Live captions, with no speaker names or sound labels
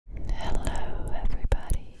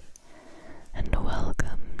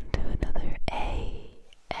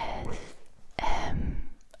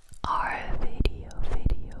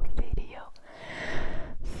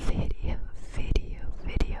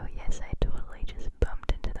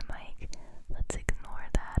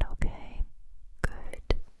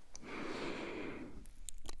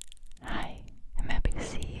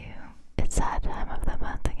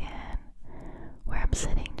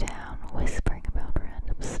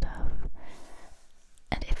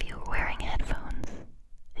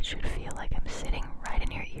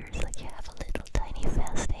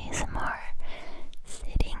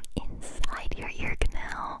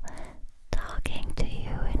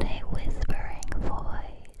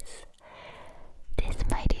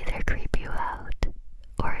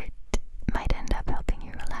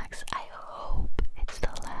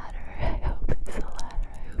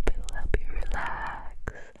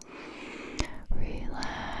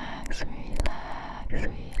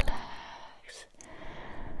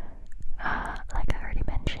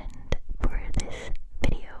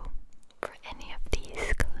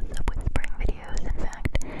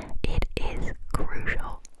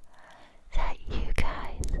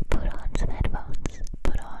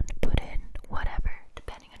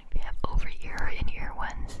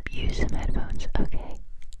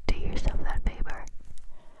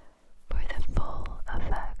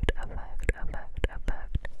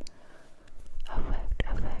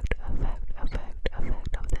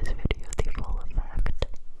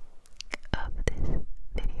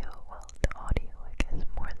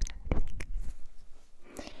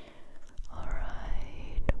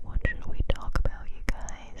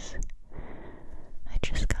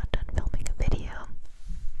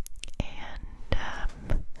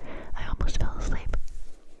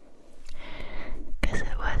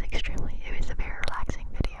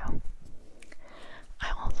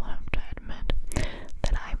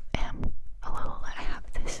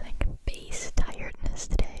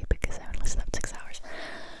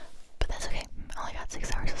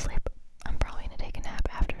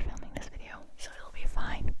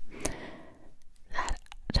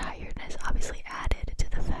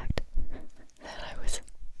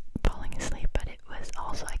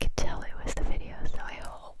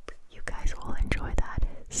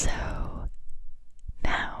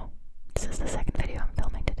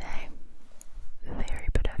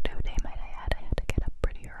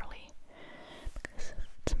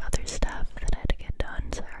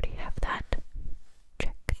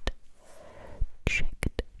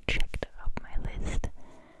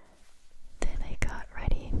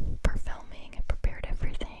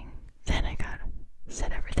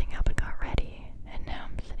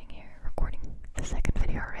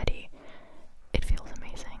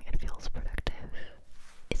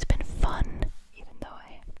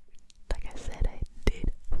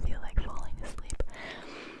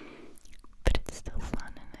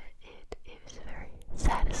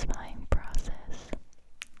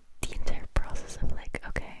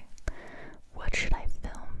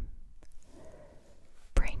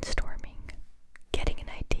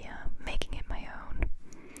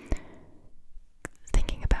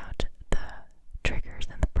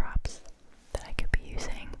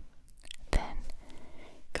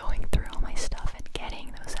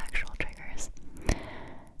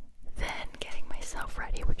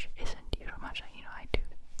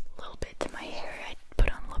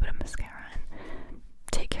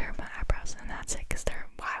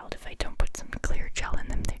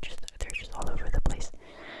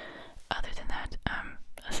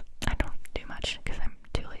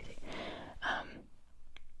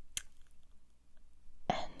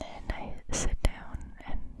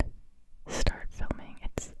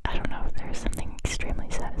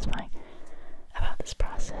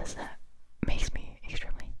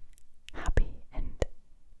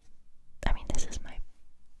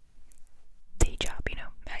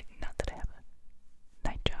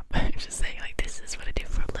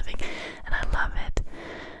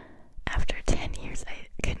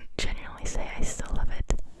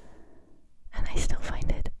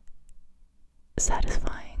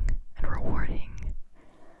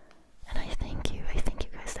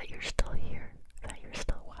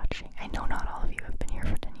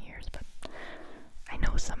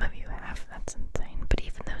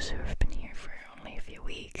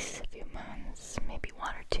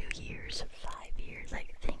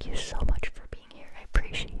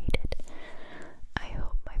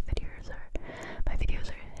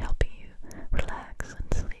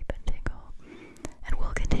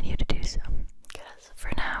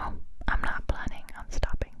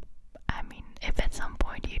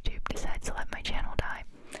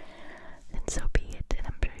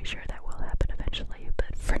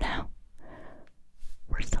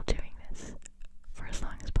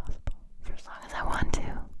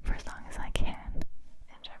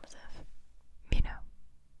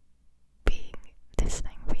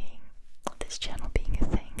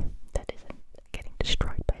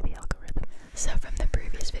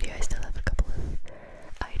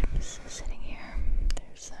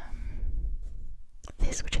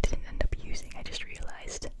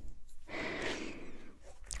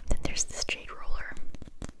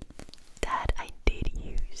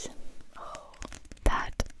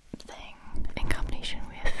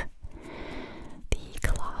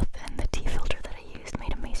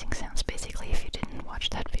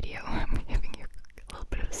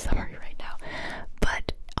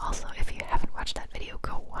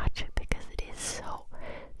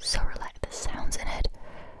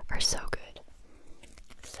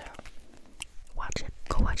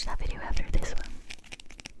watch that video after this one.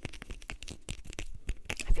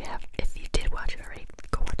 If you did watch it already,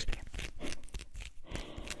 go watch it again.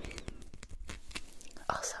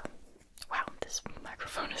 Also, wow, this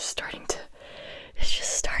microphone is it's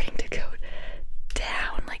just starting to go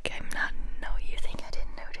down. Like, you think I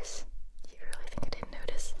didn't notice? You really think I didn't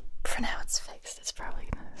notice? For now, it's fixed. It's probably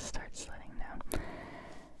gonna start slowing down.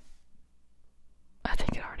 I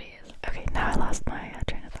think it already is. Okay, now I lost my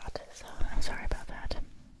train of thought, so I'm sorry about that.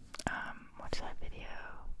 Watch that video.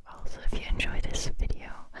 Also, if you enjoy this video,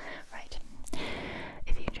 right?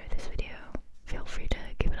 If you enjoy this video, feel free to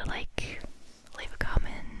give it a like, leave a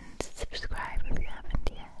comment, subscribe if you haven't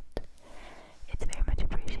yet. It's very much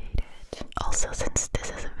appreciated. Also, since this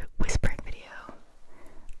is a whispering video,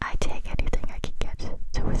 I take anything I can get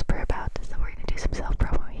to whisper about, so we're gonna do some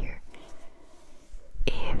self-promo here.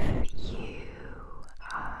 If you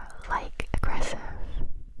like aggressive,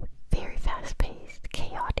 very fast-paced,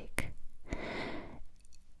 chaotic,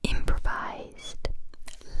 improvised,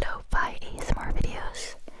 lo-fi ASMR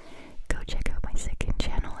videos, go check out my second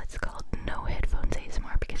channel. It's called No Headphones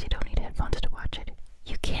ASMR because you don't need headphones to watch it.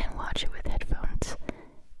 You can watch it with headphones.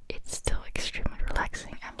 It's still extremely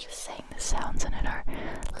relaxing. I'm just saying the sounds in it are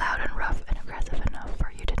loud and rough and aggressive enough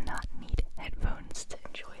for you to not need headphones to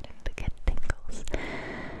enjoy it and to get tingles.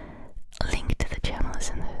 Link to the channel is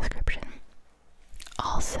in the description.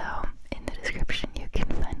 Also, in the description you can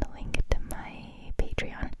find a link to my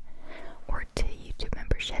Patreon or to YouTube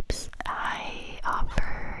memberships. I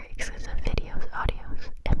offer exclusive videos, audios,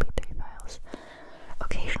 MP3 files,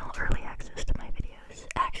 occasional early access to my videos,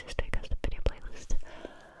 access to a custom video playlist,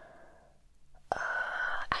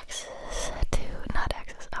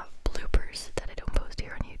 bloopers that I don't post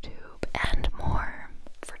here on YouTube, and more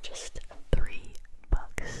for just $3.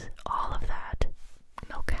 All of that,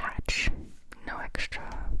 no catch, no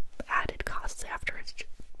extra added costs after. It's just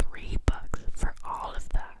 $3 for all of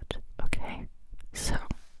that, okay? So,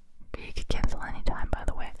 you could cancel anytime, by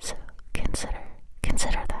the way. So,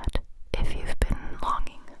 consider that if you've been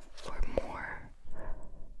longing for more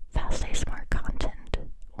fastASMR content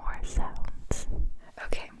or sounds.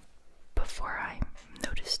 Okay, before I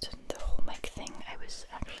noticed the whole mic thing, I was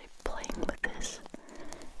actually playing with this,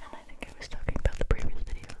 and I think I was talking about the previous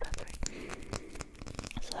video, that's right.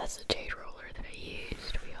 So that's the jade roller that I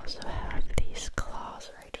used. We also have these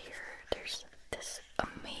claws right here. There's this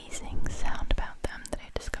amazing sound about them that I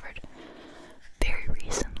discovered very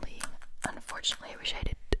recently. Unfortunately, I wish I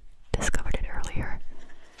had discovered it earlier.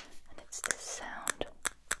 And it's this sound,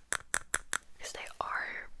 because they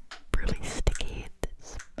are really sticky.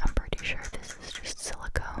 I'm pretty sure this is just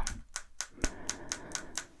silicone,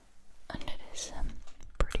 and it is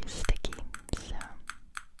pretty sticky, so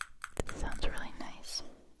this sounds really nice.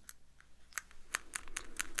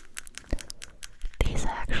 These I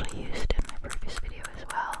actually used in my previous video as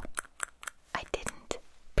well. I didn't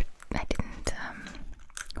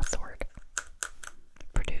what's the word?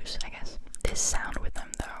 Produce, I guess, this sound with them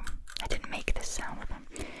though. I didn't make this sound with them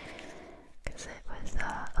because it was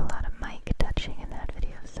a lot of mic touching in that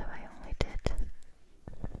video, so I only did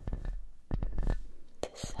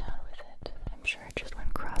this sound with it. I'm sure it just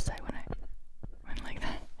went cross-eyed when I went like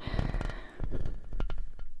that.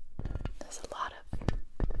 There's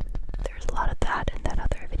a lot of that in that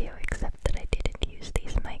other video, except that I didn't use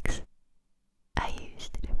these mics. I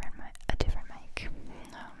used a different mic.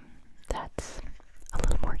 That's a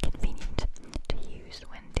little more convenient to use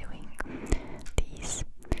when doing these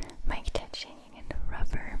mic touching and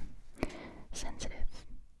rougher, sensitive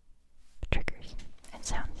triggers and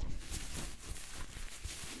sounds.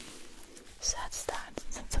 So that's that.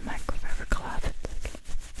 Since a microfiber cloth,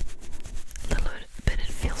 it's like a little bit,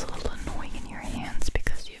 it feels a little annoying in your hands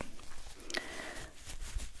because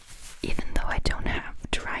even though I don't have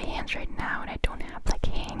dry hands right now and I don't have like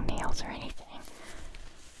hangnails or anything,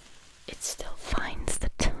 it still finds the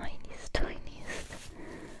tiniest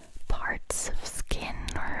parts of skin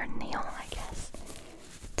or nail, I guess,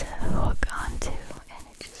 to hook onto, and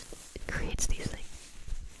it creates these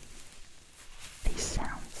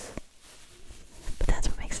sounds. But that's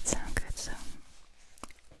what makes it sound good, so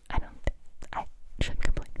I shouldn't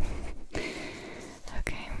complain.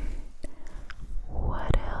 Okay.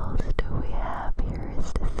 What else do we have here?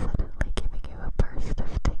 Is this suddenly giving you a burst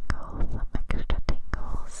of tingles, some extra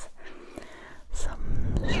tingles,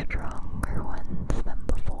 some stronger ones than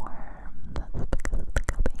before? That's because of the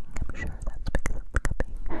cupping. I'm sure that's because of the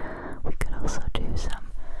cupping. We could also do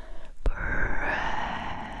some pressure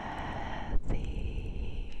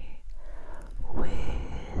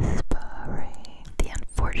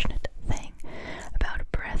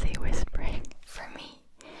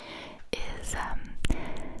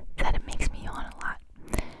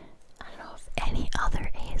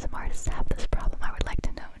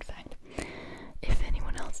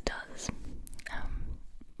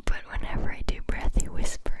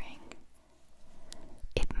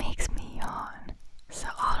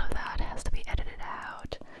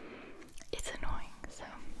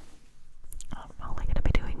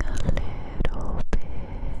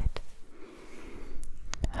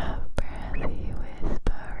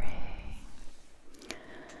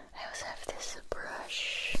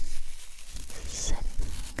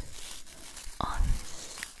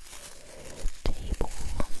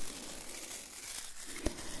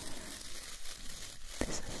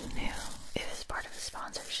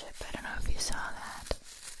saw that.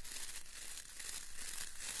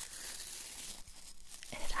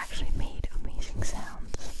 And it actually made amazing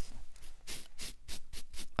sounds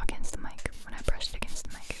against the mic. When I brushed against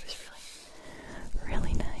the mic, it was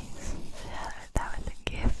really nice. Yeah, that was a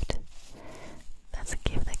gift. That's a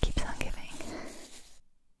gift that keeps on giving.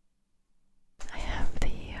 I have the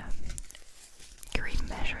green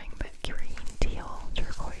measuring, but green, teal,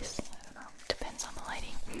 turquoise. I don't know. Depends on the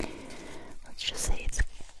lighting. Let's just say it's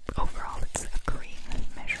overall it's a green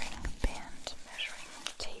measuring band, measuring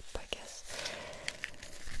tape, I guess.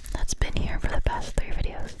 That's been here for the past 3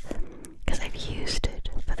 videos because I've used it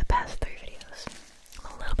for the past 3 videos.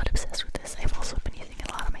 I'm a little bit obsessed with this. I've also been using it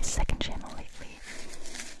a lot on my second channel lately.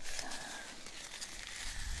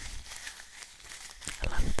 I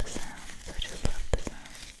love the sounds. I just love the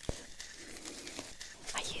sounds.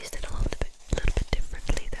 I used it a little bit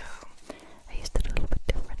differently though. I used it a little bit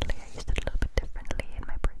differently. In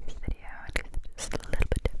my previous video. I used it just a little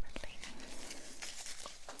bit differently.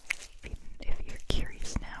 If you're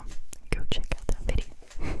curious now, go check out that video.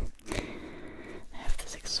 I have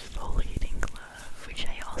this exfoliating glove, which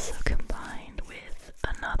I also combined with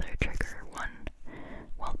another trigger,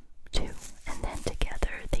 two, and then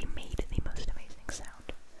together they made the most amazing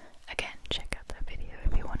sound. Again, check out that video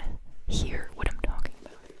if you want to hear what I'm talking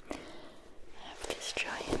about. I have this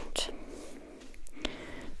giant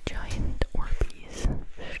Orbeez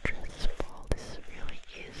stress ball. This really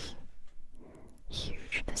is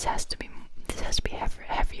huge. This has to be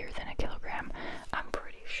heavier than a kilogram, I'm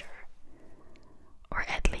pretty sure. Or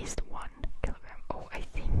at least 1 kilogram. Oh, I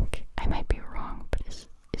think I might be wrong, but is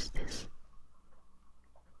this?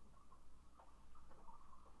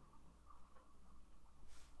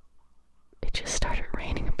 It just started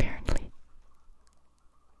raining apparently.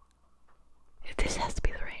 This has to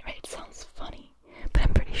be the rain, right? It sounds funny, but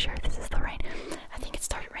I'm pretty sure this is the rain. I think it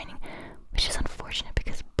started raining, which is unfortunate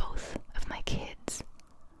because both of my kids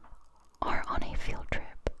are on a field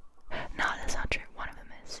trip. No, that's not true. One of them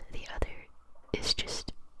is. The other is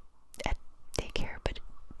just at daycare, but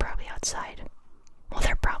probably outside. Well,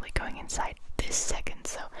 they're probably going inside this second,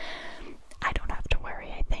 so I don't have to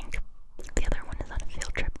worry, I think. The other one is on a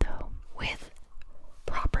field trip, though, with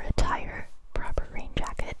proper attire, proper rain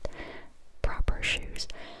jacket, proper shoes.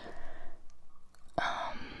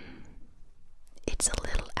 It's a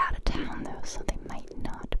little out of town, though, so they might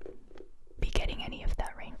not be getting any of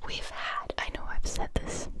that rain. I know I've said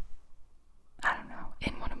this, I don't know,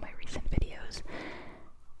 in one of my recent videos.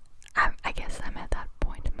 I guess I'm at that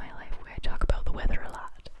point in my life where I talk about the weather a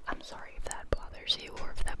lot. I'm sorry if that bothers you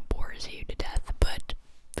or if that bores you to death, but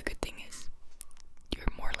the good thing is you're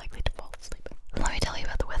more likely to fall asleep. Let me tell you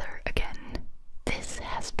about the weather again. This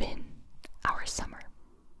has been our summer.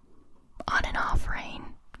 On and off rain,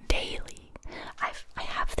 daily. I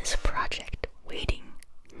have this project waiting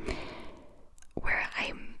where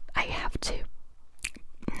I have to,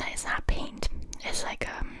 it's not paint, it's like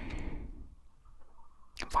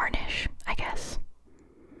varnish, I guess,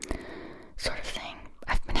 sort of thing.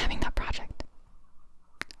 I've been having that project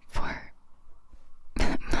for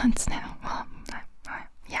months now. Well,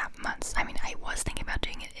 yeah, months. I mean, I was thinking about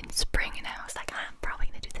doing it in spring, and I was like, I'm probably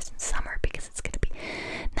gonna do this in summer because it's gonna be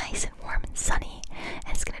nice and warm and sunny,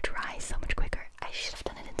 and it's gonna dry so much quicker. I should have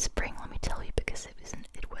done it in spring, let me tell you, because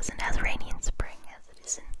it wasn't as rainy in spring as it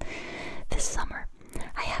is in this summer.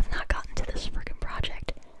 I have not gotten to this friggin'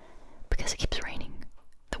 project because it keeps raining.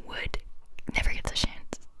 The wood never gets a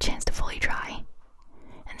chance to fully dry,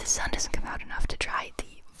 and the sun doesn't come out enough to dry the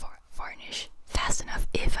varnish fast enough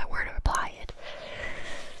if I were to apply it.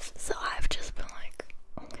 So I've just been like,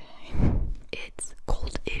 okay, it's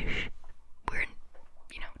cold-ish. We're in,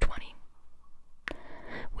 20.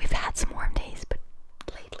 We've had some warm days, but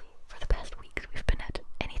lately, for the past weeks, we've been at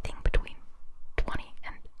anything between 20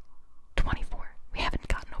 and 24. We haven't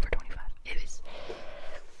gotten over 25.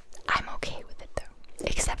 I'm okay with it though.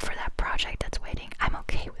 Except for that project that's waiting, I'm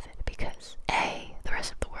okay with it because the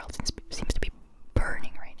rest of the world seems to be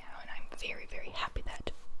burning right now, and I'm very, very happy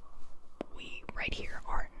that we right here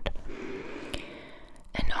aren't.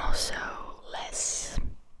 And also less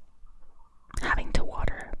having to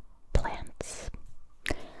water plants.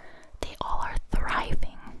 They all are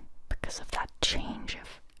thriving because of that change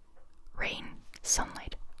of rain,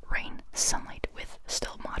 sunlight with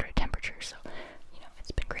still moderate temperatures. So,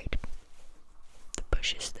 it's been great. The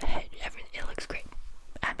bushes, the hedge, everything, it looks great.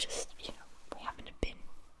 I'm just, we haven't been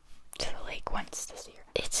to the lake once this year.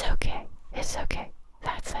 It's okay. It's okay.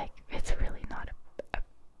 That's it's really not a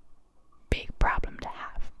big problem to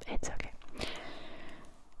have. It's okay.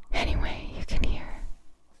 Anyway, you can hear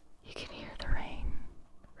the rain.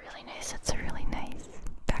 Really nice. It's a really nice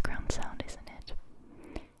background sound, isn't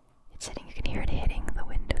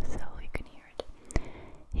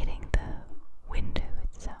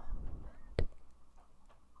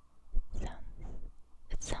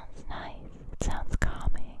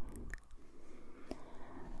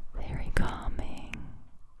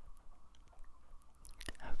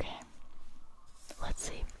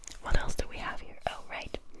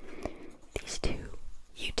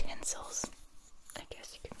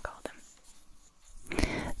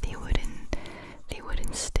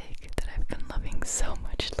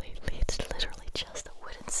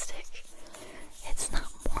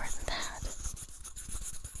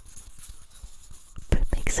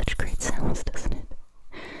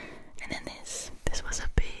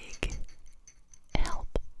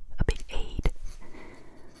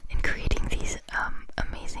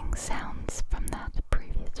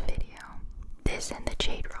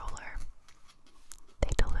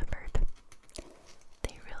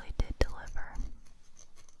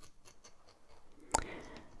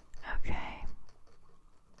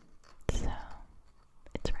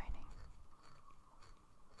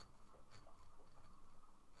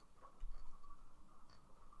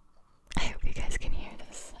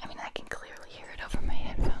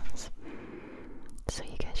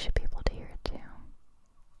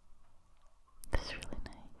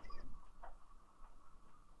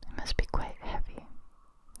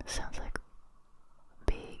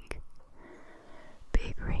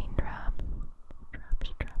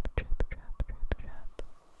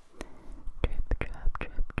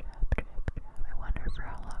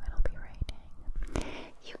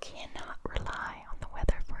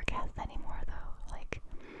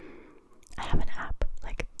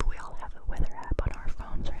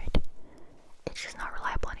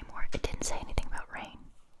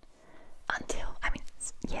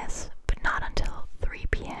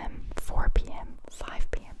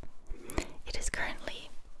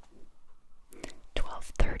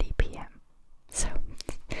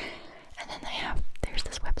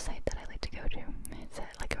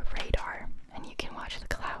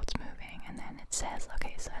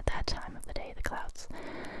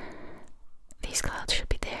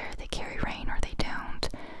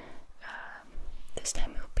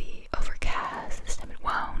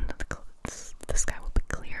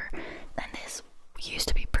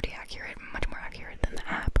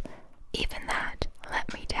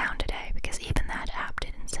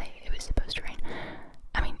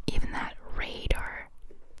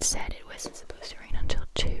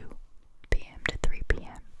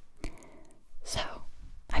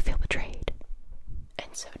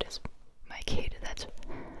and so does